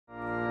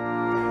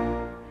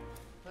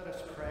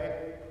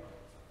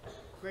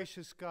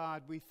Gracious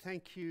God, we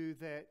thank you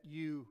that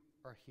you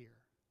are here.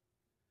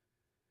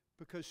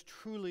 Because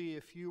truly,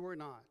 if you were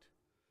not,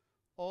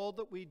 all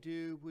that we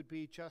do would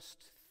be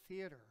just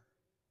theater.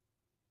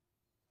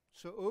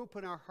 So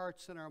open our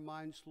hearts and our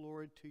minds,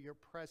 Lord, to your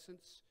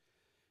presence.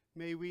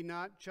 May we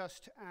not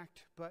just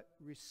act, but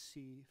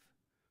receive.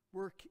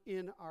 Work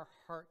in our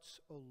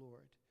hearts, O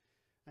Lord,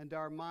 and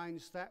our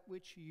minds that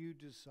which you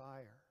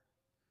desire.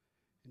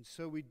 And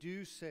so we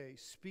do say,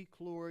 speak,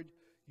 Lord,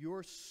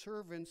 your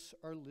servants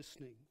are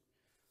listening.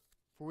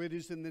 For it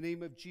is in the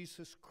name of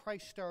Jesus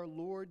Christ our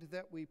Lord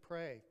that we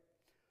pray.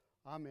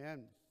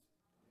 Amen.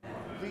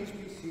 Please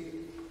be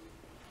seated.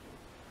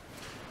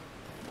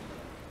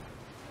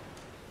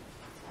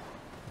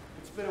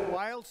 It's been a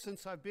while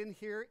since I've been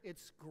here.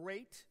 It's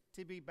great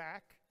to be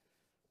back.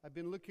 I've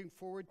been looking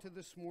forward to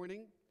this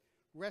morning,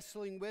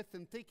 wrestling with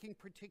and thinking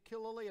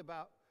particularly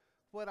about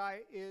what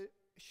I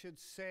should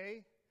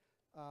say.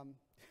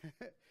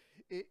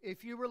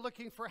 If you were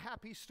looking for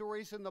happy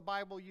stories in the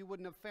Bible, you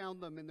wouldn't have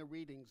found them in the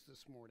readings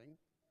this morning.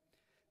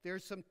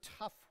 There's some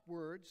tough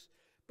words,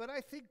 but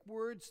I think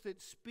words that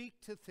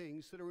speak to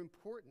things that are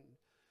important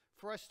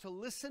for us to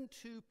listen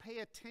to, pay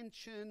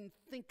attention,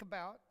 think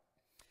about,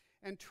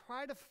 and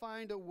try to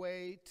find a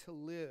way to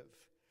live.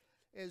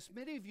 As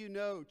many of you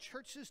know,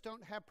 churches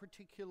don't have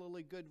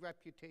particularly good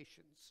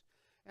reputations,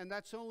 and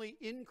that's only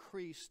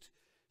increased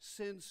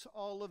since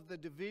all of the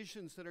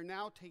divisions that are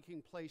now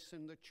taking place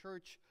in the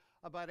church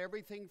about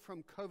everything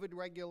from COVID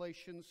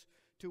regulations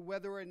to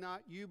whether or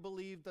not you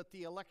believe that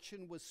the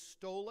election was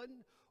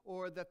stolen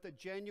or that the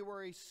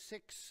January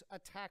 6th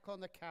attack on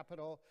the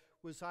Capitol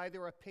was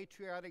either a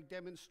patriotic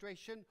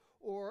demonstration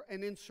or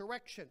an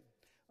insurrection.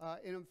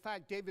 And in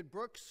fact, David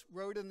Brooks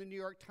wrote in the New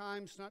York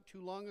Times not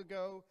too long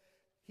ago,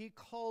 he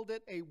called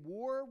it a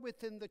war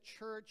within the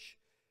church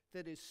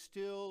that is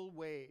still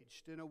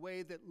waged in a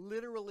way that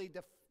literally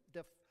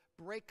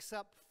breaks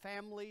up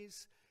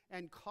families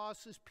and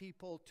causes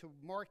people to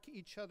mark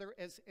each other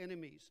as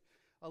enemies.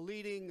 A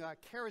leading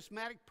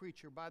charismatic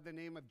preacher by the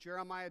name of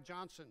Jeremiah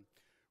Johnson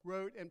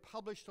wrote and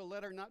published a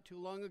letter not too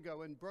long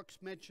ago, and Brooks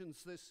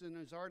mentions this in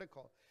his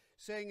article,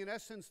 saying in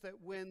essence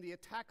that when the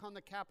attack on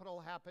the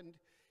Capitol happened,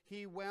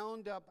 he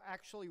wound up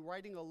actually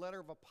writing a letter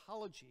of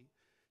apology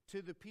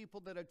to the people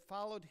that had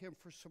followed him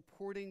for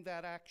supporting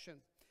that action.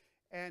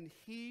 And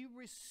he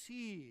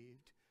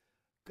received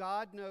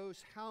God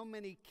knows how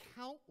many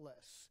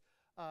countless,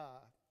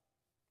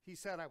 he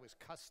said, I was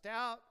cussed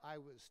out, I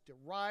was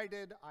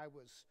derided, I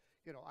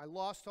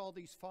lost all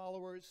these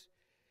followers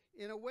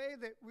in a way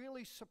that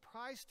really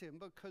surprised him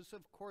because,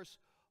 of course,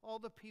 all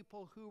the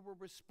people who were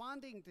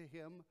responding to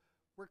him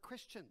were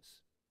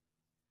Christians.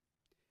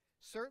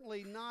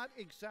 Certainly not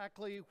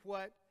exactly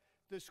what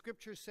the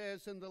scripture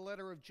says in the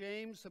letter of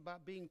James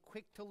about being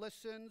quick to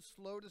listen,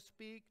 slow to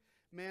speak.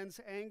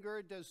 Man's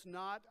anger does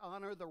not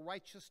honor the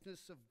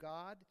righteousness of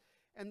God,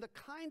 and the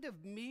kind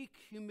of meek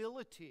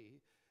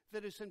humility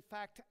that is in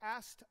fact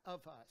asked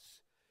of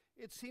us.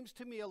 It seems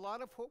to me a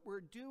lot of what we're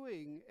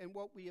doing and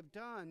what we have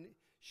done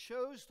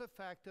shows the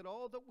fact that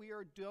all that we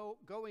are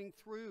going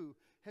through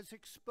has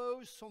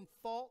exposed some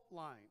fault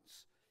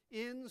lines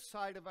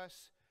inside of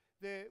us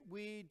that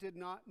we did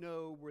not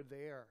know were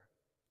there.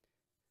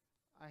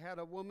 I had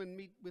a woman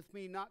meet with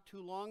me not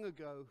too long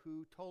ago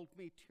who told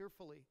me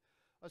tearfully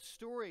a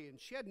story, and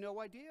she had no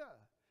idea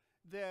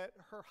that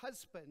her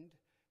husband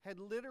had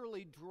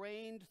literally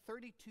drained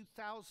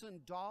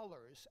 $32,000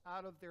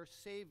 out of their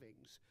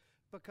savings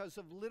because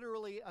of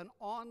literally an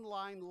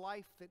online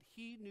life that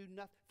she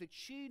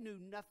knew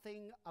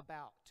nothing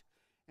about.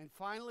 And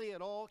finally,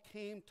 it all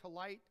came to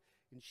light,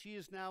 and she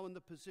is now in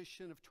the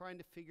position of trying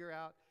to figure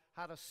out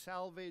how to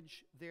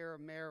salvage their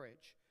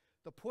marriage.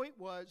 The point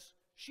was,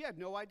 she had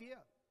no idea.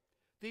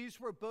 These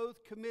were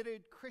both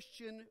committed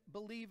Christian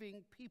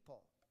believing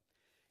people.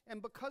 And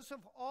because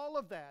of all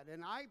of that,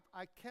 and I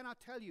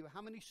cannot tell you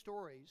how many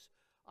stories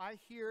I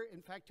hear.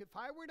 In fact, if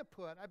I were to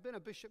put, I've been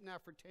a bishop now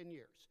for 10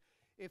 years.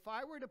 If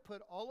I were to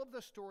put all of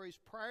the stories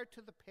prior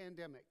to the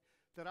pandemic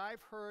that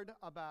I've heard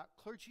about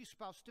clergy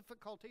spouse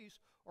difficulties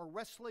or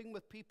wrestling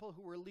with people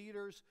who are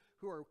leaders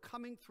who are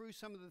coming through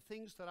some of the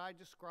things that I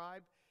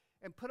described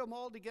and put them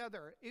all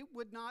together, it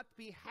would not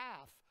be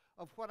half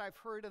of what I've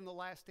heard in the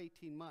last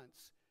 18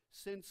 months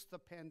since the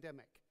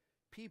pandemic.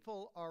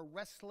 People are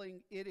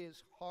wrestling, it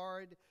is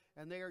hard,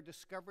 and they are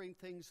discovering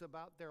things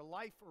about their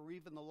life or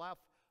even the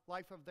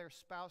life of their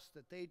spouse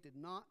that they did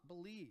not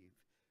believe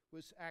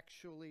was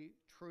actually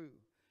true.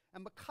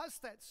 And because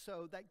that's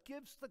so, that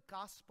gives the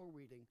gospel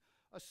reading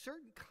a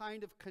certain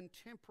kind of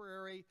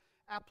contemporary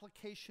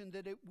application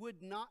that it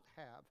would not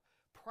have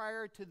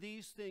prior to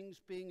these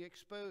things being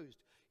exposed.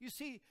 You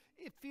see,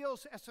 it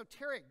feels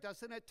esoteric,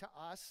 doesn't it, to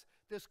us,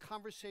 this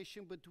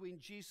conversation between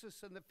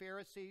Jesus and the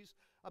Pharisees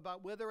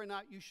about whether or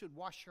not you should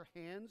wash your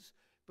hands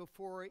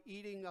before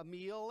eating a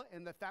meal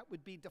and that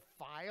would be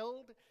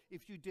defiled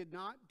if you did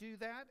not do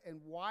that, and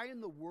why in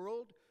the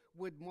world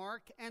would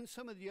Mark and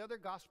some of the other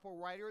gospel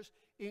writers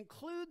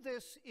include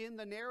this in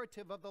the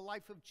narrative of the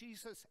life of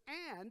Jesus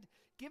and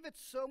give it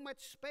so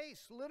much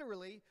space.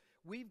 Literally,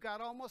 We've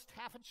got almost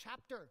half a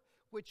chapter,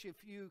 which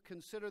if you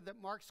consider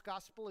that Mark's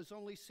gospel is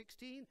only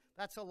 16,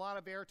 that's a lot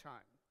of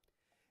airtime.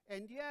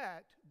 And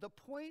yet, the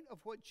point of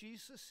what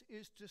Jesus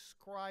is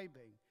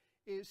describing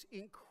is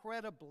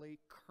incredibly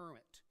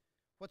current.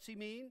 What's he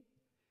mean?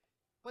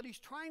 What he's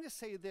trying to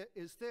say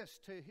is this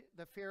to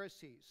the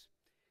Pharisees.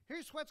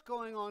 Here's what's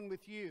going on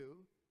with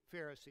you,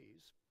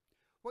 Pharisees.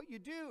 What you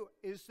do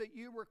is that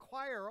you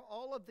require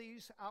all of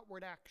these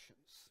outward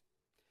actions,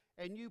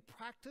 and you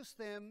practice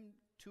them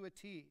to a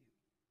T.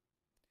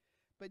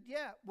 But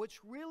yet,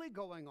 what's really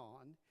going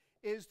on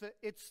is that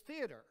it's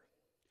theater.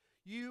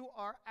 You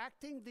are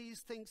acting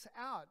these things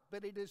out,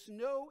 but it is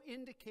no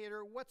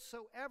indicator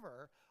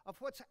whatsoever of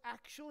what's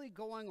actually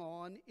going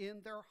on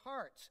in their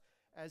hearts.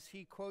 As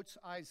he quotes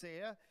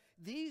Isaiah,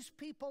 "These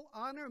people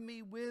honor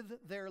me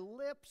with their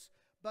lips,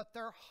 but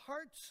their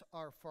hearts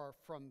are far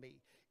from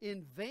me.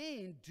 In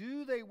vain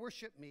do they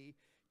worship me,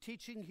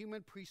 teaching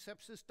human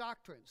precepts as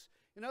doctrines."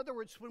 In other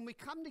words, when we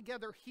come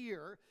together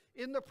here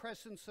in the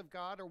presence of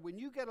God, or when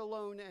you get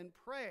alone and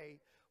pray,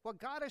 what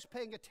God is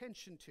paying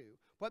attention to,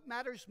 what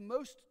matters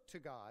most to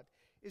God,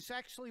 is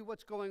actually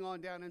what's going on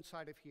down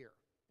inside of here.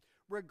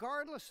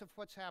 Regardless of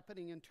what's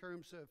happening in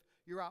terms of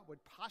your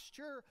outward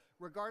posture,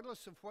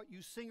 regardless of what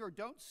you sing or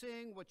don't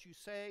sing, what you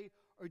say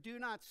or do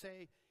not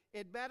say,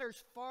 it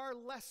matters far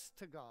less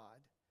to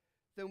God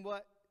than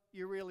what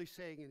you're really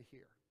saying in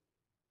here.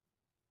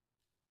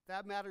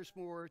 That matters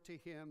more to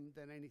him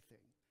than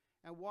anything.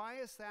 And why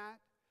is that?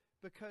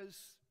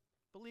 Because,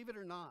 believe it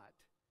or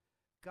not,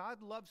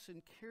 God loves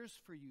and cares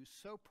for you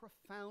so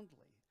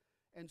profoundly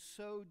and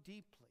so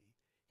deeply.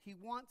 He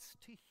wants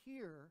to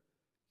hear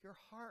your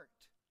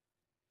heart.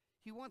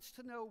 He wants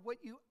to know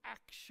what you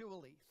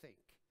actually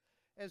think,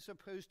 as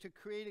opposed to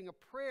creating a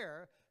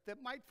prayer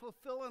that might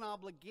fulfill an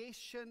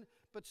obligation,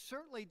 but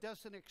certainly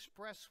doesn't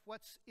express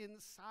what's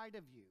inside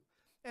of you.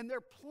 And there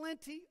are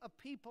plenty of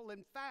people,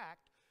 in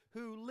fact,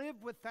 who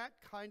live with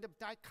that kind of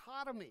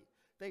dichotomy.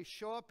 They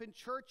show up in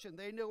church and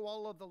they know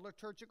all of the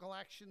liturgical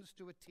actions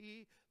to a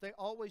T. They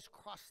always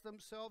cross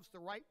themselves the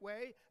right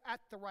way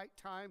at the right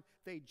time.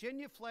 They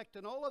genuflect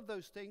and all of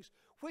those things,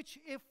 which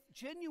if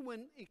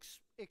genuine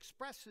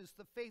expresses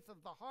the faith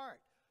of the heart,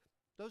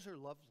 those are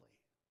lovely.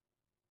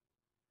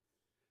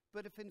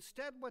 But if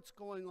instead what's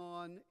going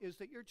on is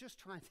that you're just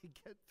trying to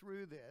get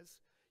through this,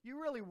 you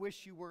really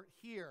wish you weren't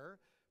here,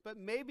 but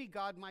maybe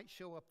God might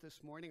show up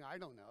this morning, I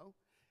don't know,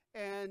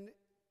 and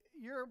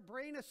your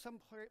brain is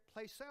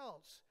someplace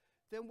else,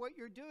 then what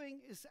you're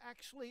doing is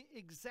actually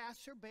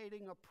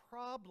exacerbating a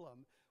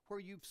problem where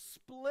you've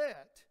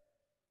split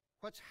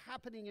what's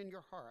happening in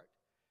your heart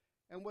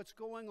and what's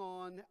going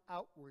on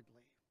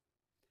outwardly.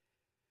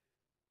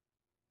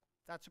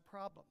 That's a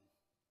problem.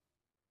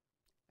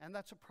 And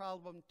that's a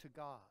problem to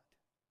God,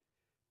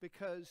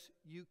 because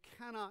you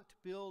cannot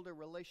build a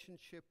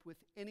relationship with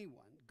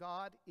anyone,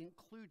 God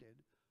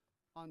included,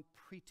 on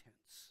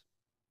pretense.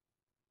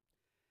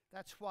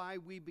 That's why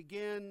we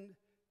begin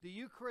the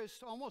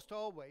Eucharist almost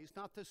always,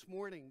 not this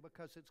morning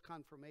because it's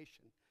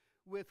confirmation,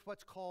 with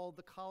what's called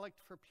the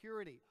Collect for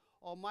Purity.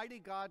 Almighty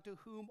God, to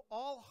whom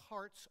all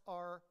hearts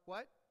are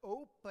what?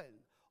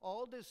 Open,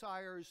 all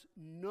desires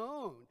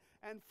known,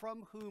 and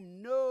from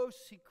whom no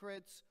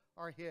secrets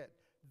are hid.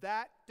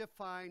 That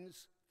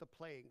defines the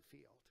playing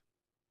field.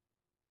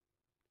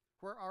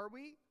 Where are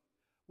we?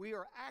 We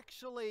are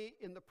actually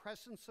in the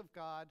presence of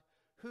God,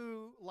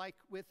 who, like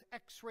with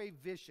X-ray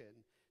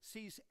vision,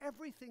 sees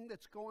everything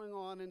that's going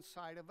on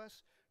inside of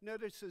us,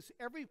 notices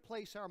every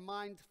place our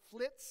mind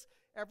flits,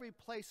 every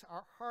place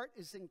our heart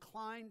is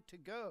inclined to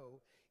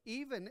go,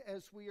 even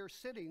as we are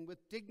sitting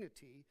with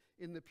dignity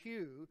in the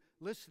pew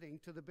listening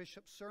to the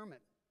bishop's sermon.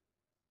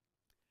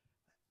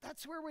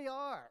 That's where we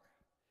are.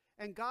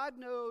 And God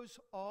knows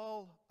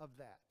all of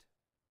that.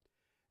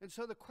 And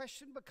so the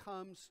question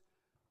becomes,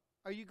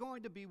 are you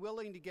going to be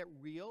willing to get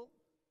real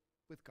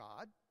with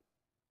God?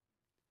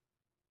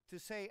 To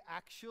say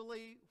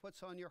actually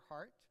what's on your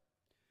heart?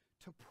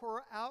 To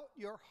pour out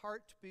your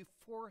heart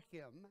before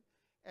him,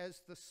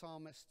 as the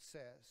psalmist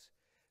says,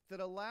 that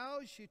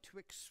allows you to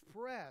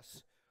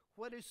express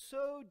what is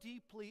so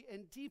deeply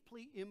and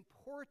deeply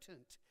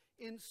important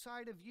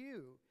inside of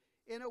you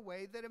in a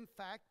way that in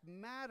fact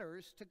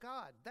matters to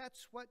God.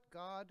 That's what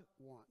God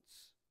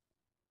wants.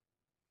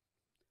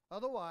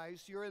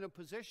 Otherwise, you're in a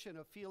position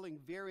of feeling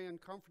very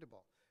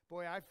uncomfortable.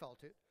 Boy, I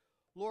felt it.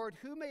 Lord,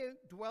 who may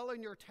dwell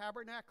in your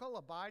tabernacle,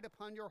 abide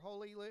upon your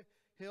holy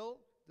hill?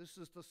 This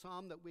is the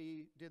psalm that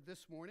we did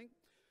this morning.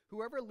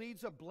 Whoever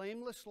leads a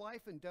blameless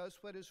life and does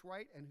what is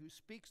right, and who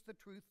speaks the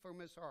truth from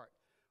his heart.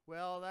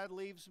 Well, that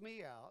leaves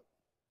me out.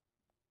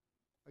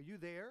 Are you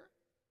there?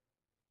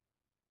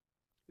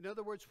 In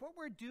other words, what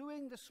we're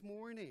doing this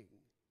morning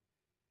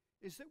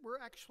is that we're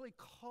actually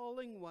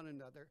calling one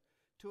another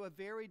to a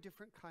very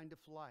different kind of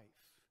life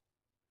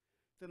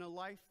than a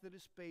life that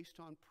is based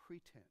on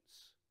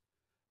pretense,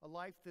 a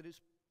life that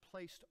is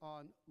placed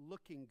on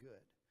looking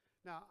good.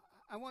 Now,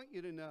 I want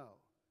you to know,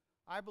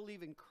 I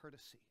believe in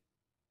courtesy.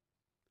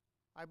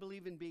 I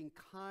believe in being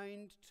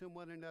kind to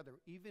one another,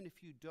 even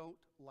if you don't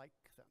like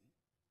them.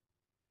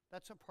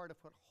 That's a part of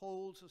what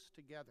holds us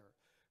together,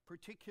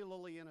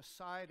 particularly in a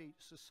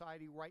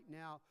society right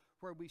now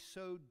where we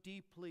so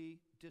deeply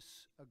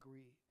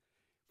disagree.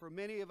 For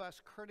many of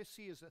us,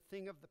 courtesy is a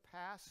thing of the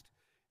past,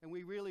 and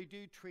we really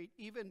do treat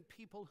even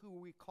people who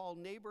we call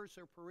neighbors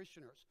or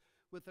parishioners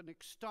with an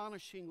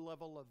astonishing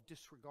level of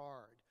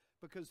disregard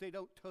because they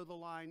don't toe the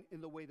line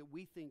in the way that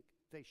we think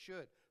they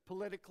should,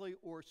 politically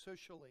or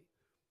socially.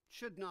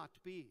 Should not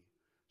be.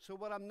 So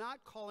what I'm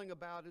not calling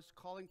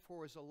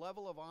for is a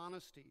level of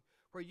honesty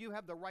where you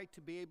have the right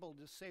to be able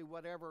to say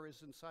whatever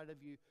is inside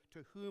of you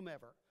to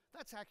whomever.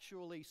 That's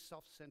actually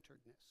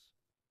self-centeredness.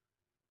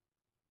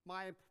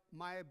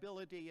 My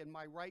ability and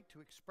my right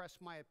to express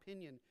my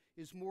opinion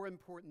is more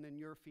important than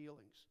your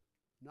feelings.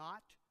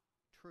 Not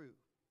true.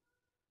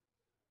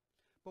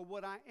 But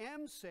what I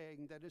am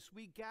saying that as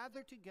we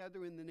gather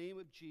together in the name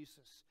of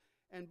Jesus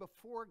and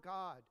before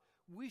God,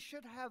 we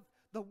should have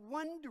the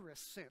wondrous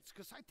sense,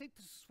 because I think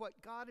this is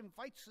what God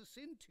invites us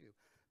into,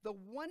 the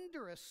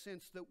wondrous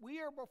sense that we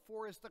are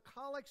before, as the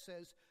collect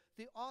says,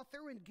 the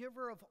author and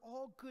giver of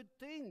all good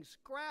things.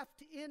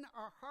 Graft in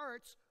our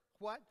hearts,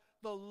 what?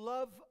 The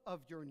love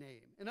of your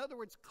name. In other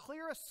words,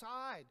 clear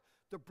aside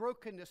the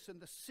brokenness and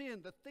the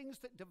sin, the things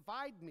that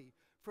divide me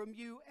from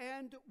you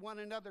and one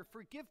another.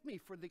 Forgive me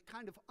for the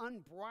kind of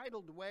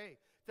unbridled way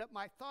that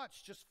my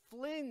thoughts just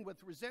fling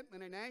with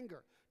resentment and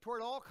anger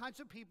toward all kinds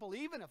of people,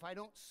 even if I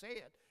don't say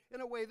it,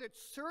 in a way that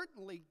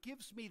certainly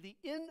gives me the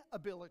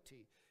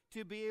inability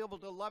to be able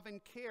to love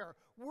and care.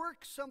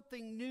 Work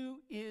something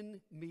new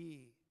in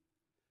me.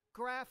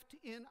 Graft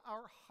in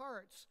our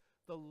hearts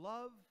the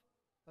love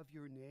of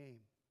your name.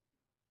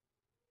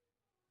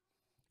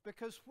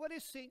 Because what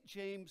is St.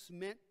 James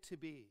meant to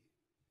be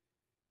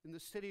in the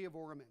city of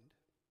Ormond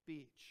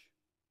Beach?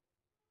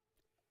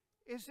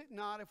 Is it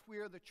not, if we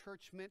are the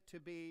church, meant to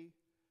be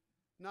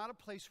not a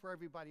place where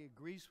everybody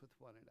agrees with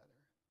one another,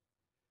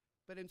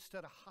 but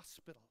instead a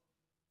hospital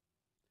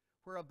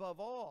where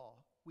above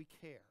all we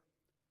care,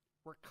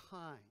 we're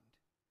kind,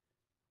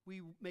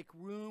 we make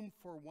room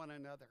for one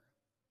another,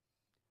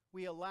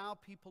 we allow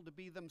people to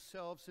be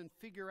themselves and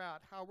figure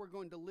out how we're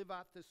going to live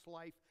out this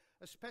life,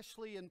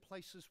 especially in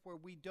places where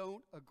we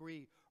don't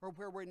agree or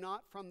where we're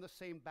not from the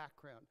same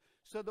background,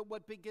 so that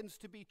what begins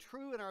to be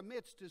true in our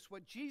midst is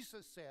what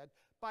Jesus said,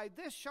 "By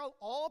this shall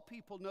all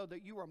people know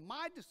that you are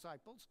my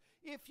disciples,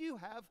 if you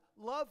have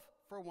love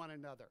for one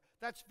another."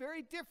 That's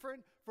very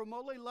different from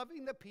only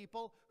loving the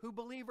people who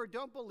believe or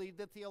don't believe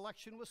that the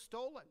election was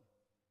stolen.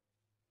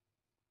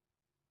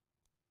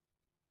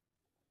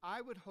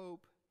 I would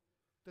hope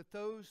that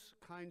those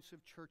kinds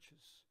of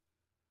churches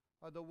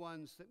are the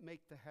ones that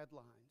make the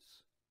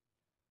headlines,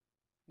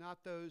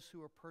 not those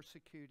who are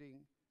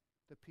persecuting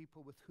the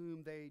people with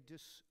whom they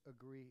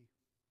disagree.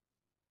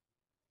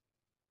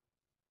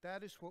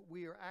 That is what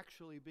we are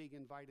actually being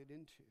invited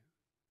into.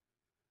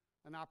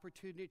 An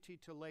opportunity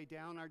to lay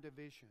down our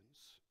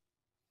divisions.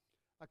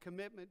 A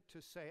commitment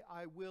to say,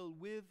 I will,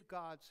 with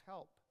God's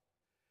help,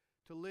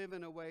 to live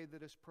in a way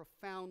that is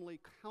profoundly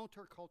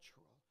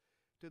countercultural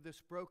to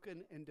this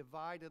broken and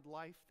divided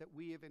life that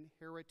we have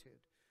inherited,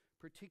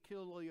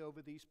 particularly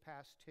over these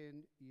past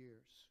 10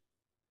 years.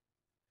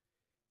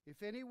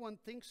 If anyone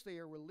thinks they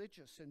are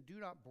religious and do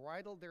not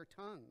bridle their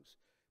tongues,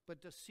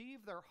 but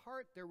deceive their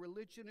heart, their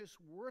religion is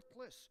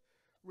worthless.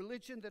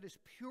 Religion that is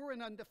pure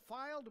and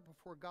undefiled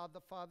before God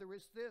the Father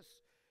is this: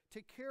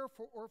 to care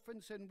for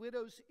orphans and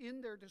widows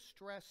in their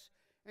distress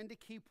and to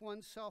keep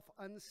oneself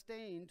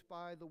unstained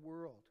by the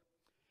world.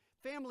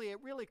 Family,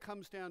 it really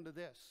comes down to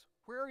this.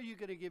 Where are you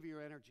going to give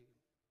your energy?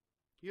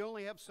 You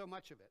only have so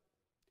much of it.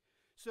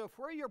 So if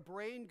where your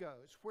brain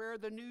goes, where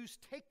the news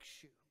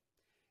takes you,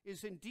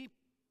 is in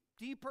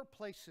deeper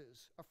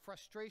places of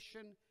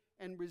frustration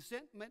and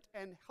resentment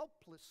and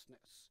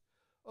helplessness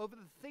over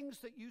the things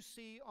that you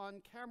see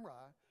on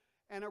camera,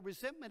 and a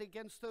resentment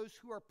against those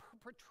who are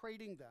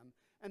perpetrating them,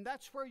 and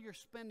that's where you're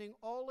spending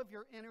all of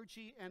your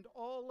energy and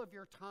all of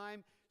your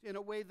time in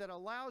a way that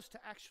allows to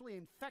actually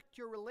infect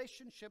your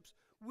relationships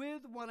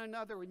with one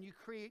another, and you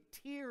create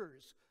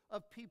tiers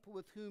of people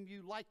with whom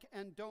you like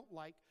and don't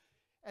like,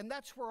 and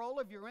that's where all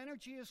of your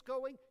energy is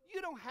going,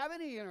 you don't have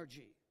any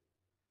energy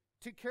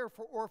to care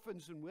for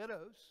orphans and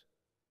widows.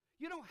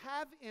 You don't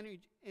have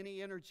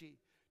any energy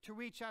to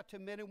reach out to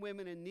men and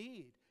women in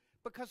need,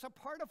 because a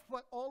part of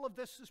what all of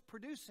this is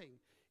producing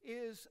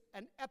is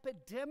an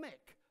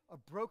epidemic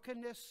of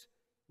brokenness,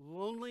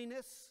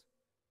 loneliness,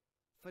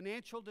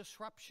 financial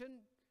disruption,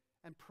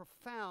 and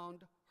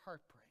profound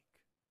heartbreak.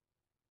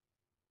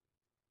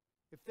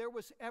 If there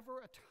was ever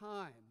a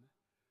time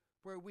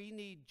where we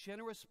need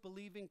generous,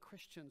 believing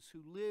Christians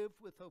who live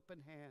with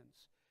open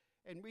hands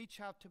and reach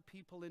out to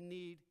people in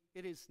need,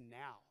 it is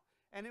now.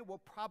 And it will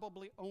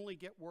probably only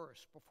get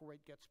worse before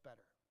it gets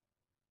better.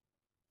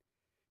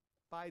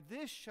 By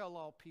this shall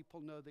all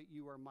people know that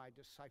you are my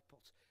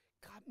disciples.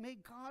 God, may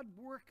God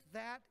work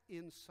that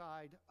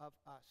inside of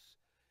us.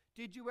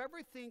 Did you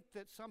ever think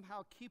that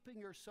somehow keeping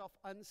yourself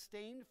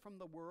unstained from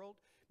the world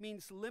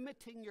means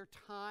limiting your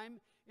time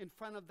in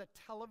front of the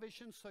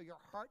television so your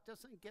heart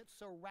doesn't get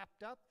so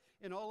wrapped up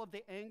in all of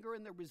the anger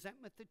and the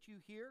resentment that you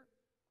hear?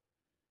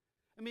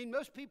 I mean,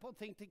 most people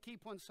think to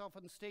keep oneself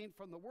unstained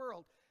from the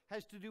world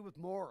has to do with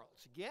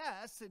morals.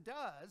 Yes, it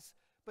does,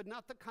 but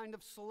not the kind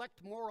of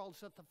select morals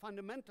that the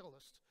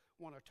fundamentalists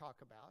want to talk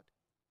about.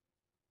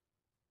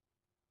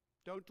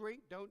 Don't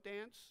drink, don't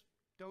dance,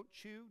 don't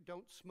chew,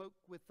 don't smoke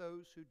with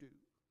those who do.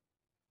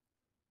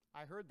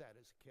 I heard that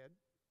as a kid.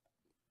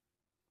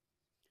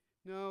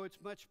 No, it's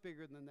much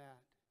bigger than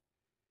that.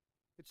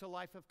 It's a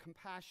life of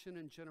compassion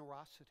and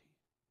generosity.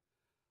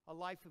 A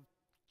life of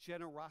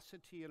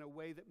generosity in a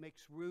way that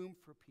makes room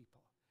for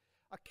people.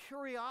 A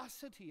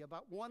curiosity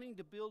about wanting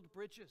to build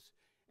bridges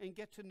and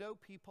get to know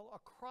people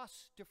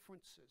across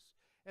differences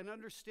and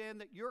understand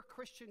that your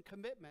Christian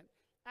commitment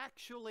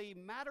actually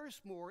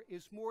matters more,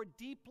 is more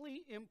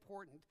deeply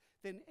important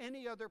than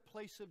any other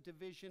place of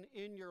division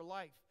in your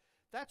life.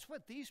 That's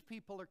what these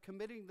people are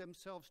committing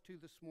themselves to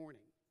this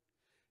morning.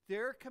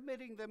 They're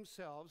committing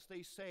themselves,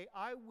 they say,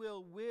 I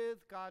will,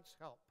 with God's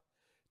help,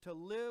 to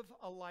live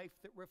a life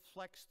that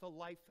reflects the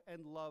life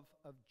and love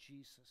of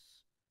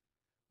Jesus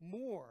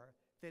more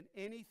than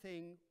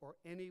anything or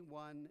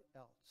anyone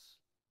else.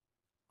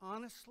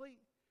 Honestly,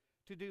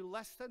 to do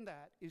less than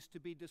that is to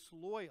be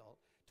disloyal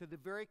to the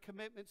very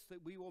commitments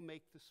that we will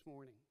make this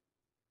morning.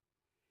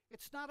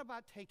 It's not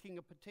about taking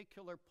a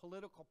particular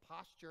political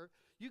posture.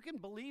 You can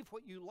believe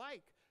what you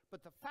like,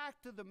 but the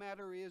fact of the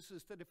matter is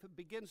that if it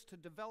begins to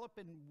develop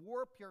and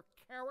warp your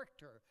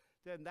character,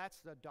 then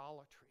that's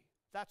idolatry.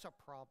 That's a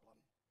problem.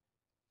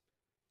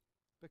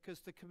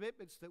 Because the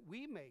commitments that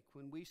we make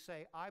when we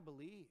say, I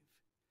believe,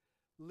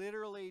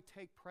 literally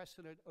take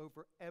precedent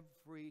over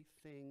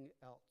everything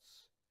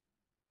else.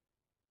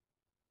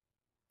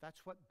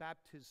 That's what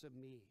baptism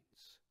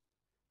means.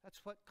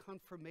 That's what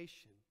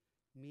confirmation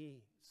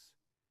means.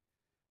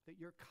 That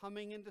you're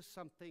coming into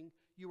something,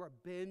 you are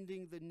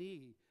bending the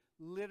knee,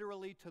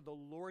 literally to the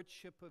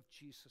lordship of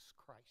Jesus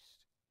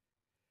Christ.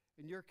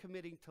 And you're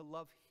committing to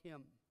love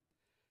him,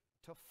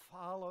 to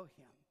follow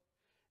him,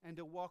 and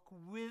to walk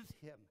with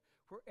him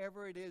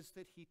wherever it is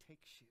that he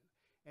takes you.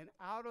 And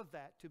out of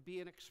that, to be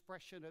an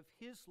expression of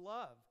his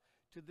love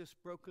to this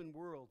broken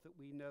world that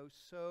we know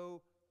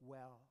so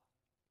well.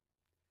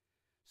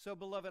 So,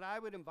 beloved, I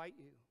would invite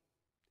you,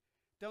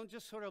 don't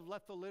just sort of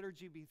let the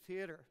liturgy be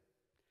theater.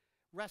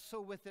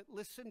 Wrestle with it,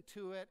 listen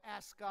to it,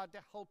 ask God to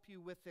help you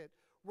with it.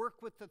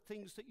 Work with the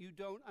things that you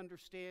don't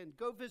understand.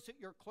 Go visit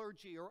your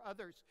clergy or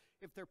others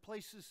if there are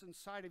places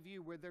inside of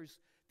you where there's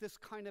this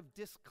kind of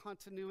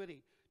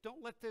discontinuity.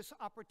 Don't let this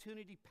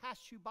opportunity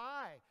pass you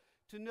by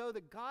to know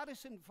that God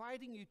is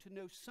inviting you to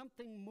know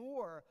something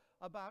more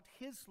about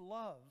his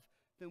love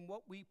than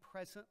what we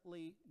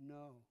presently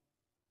know.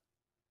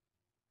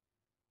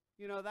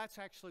 You know, that's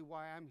actually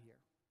why I'm here.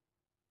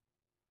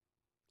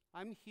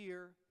 I'm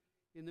here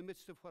in the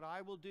midst of what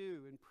I will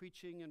do in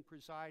preaching and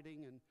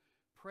presiding and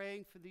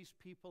praying for these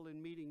people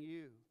and meeting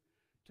you,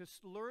 to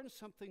learn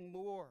something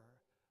more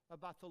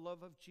about the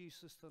love of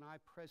Jesus than I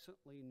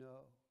presently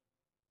know.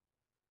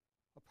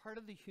 A part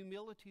of the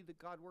humility that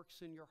God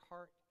works in your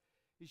heart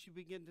as you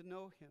begin to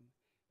know him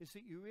is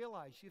that you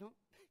realize you don't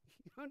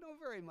know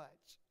very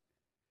much.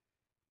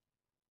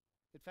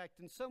 In fact,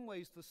 in some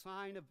ways, the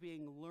sign of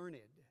being learned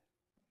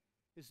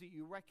is that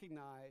you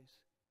recognize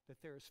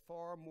that there is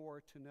far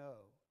more to know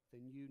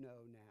than you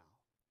know now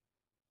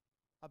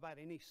about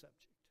any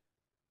subject.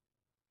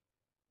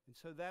 And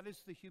so that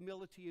is the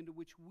humility into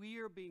which we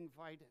are being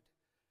invited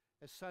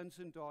as sons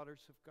and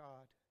daughters of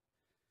God.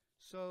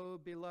 So,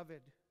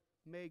 beloved,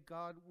 may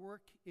God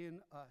work in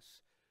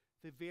us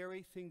the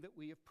very thing that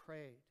we have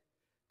prayed.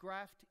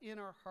 Graft in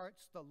our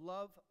hearts the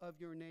love of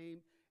your name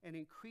and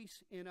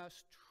increase in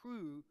us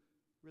true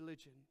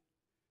religion.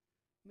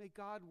 May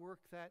God work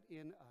that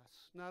in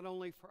us, not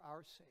only for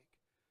our sake,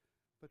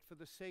 but for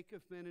the sake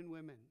of men and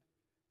women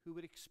who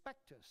would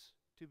expect us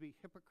to be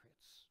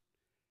hypocrites,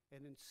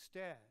 and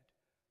instead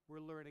we're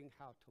learning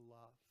how to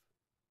love.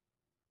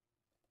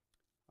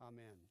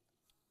 Amen.